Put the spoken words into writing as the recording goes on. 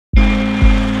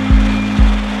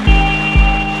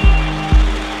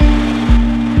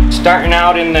Starting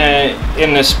out in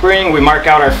the spring, we mark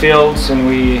out our fields and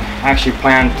we actually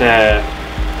plant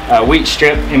a wheat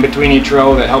strip in between each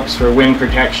row that helps for wind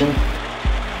protection.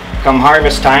 Come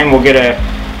harvest time, we'll get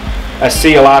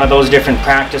see a lot of those different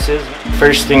practices.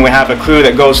 First thing, we have a crew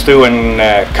that goes through and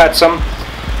cuts them.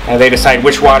 They decide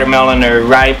which watermelon are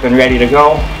ripe and ready to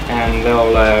go, and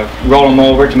they'll roll them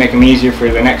over to make them easier for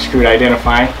the next crew to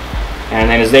identify. And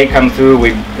then as they come through,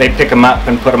 they pick them up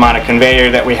and put them on a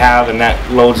conveyor that we have, and that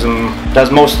loads them,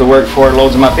 does most of the work for it,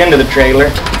 loads them up into the trailer,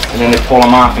 and then they pull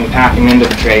them off and pack them into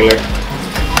the trailer.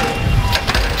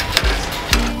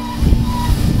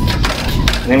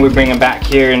 And then we bring them back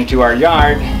here into our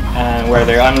yard, where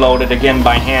they're unloaded again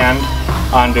by hand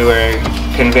onto a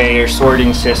conveyor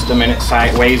sorting system, and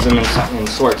it weighs them and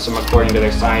sorts them according to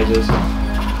their sizes.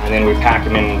 And then we pack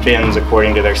them in bins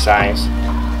according to their size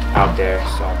out there.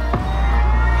 So.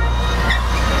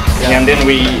 And then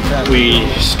we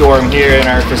store them here in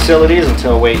our facilities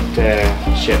until weight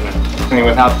shipment. I mean,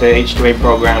 without the H2A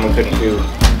program, we couldn't do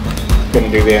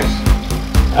this.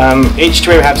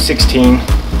 H2A we have 16.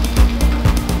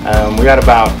 We got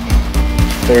about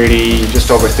 30,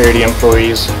 just over 30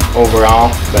 employees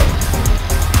overall, but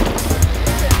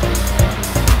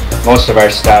most of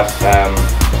our stuff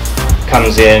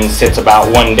comes in, sits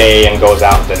about one day, and goes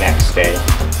out the next day.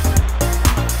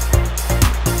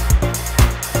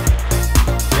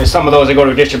 Some of those that go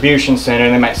to a distribution center,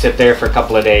 and they might sit there for a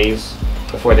couple of days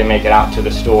before they make it out to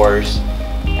the stores,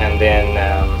 and then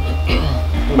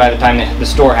by the time the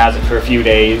store has it for a few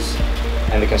days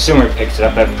and the consumer picks it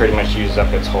up, that pretty much uses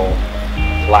up its whole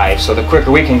life. So the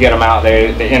quicker we can get them out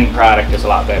there, the end product is a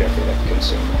lot better for the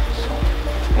consumer. So.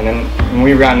 And then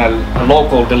we run a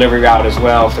local delivery route as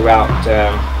well throughout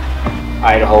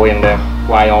Idaho, into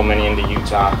Wyoming, into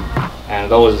Utah,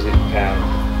 and those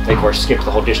they of course skip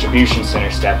the whole distribution center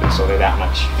step, and so they're that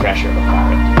much fresher of a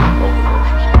product.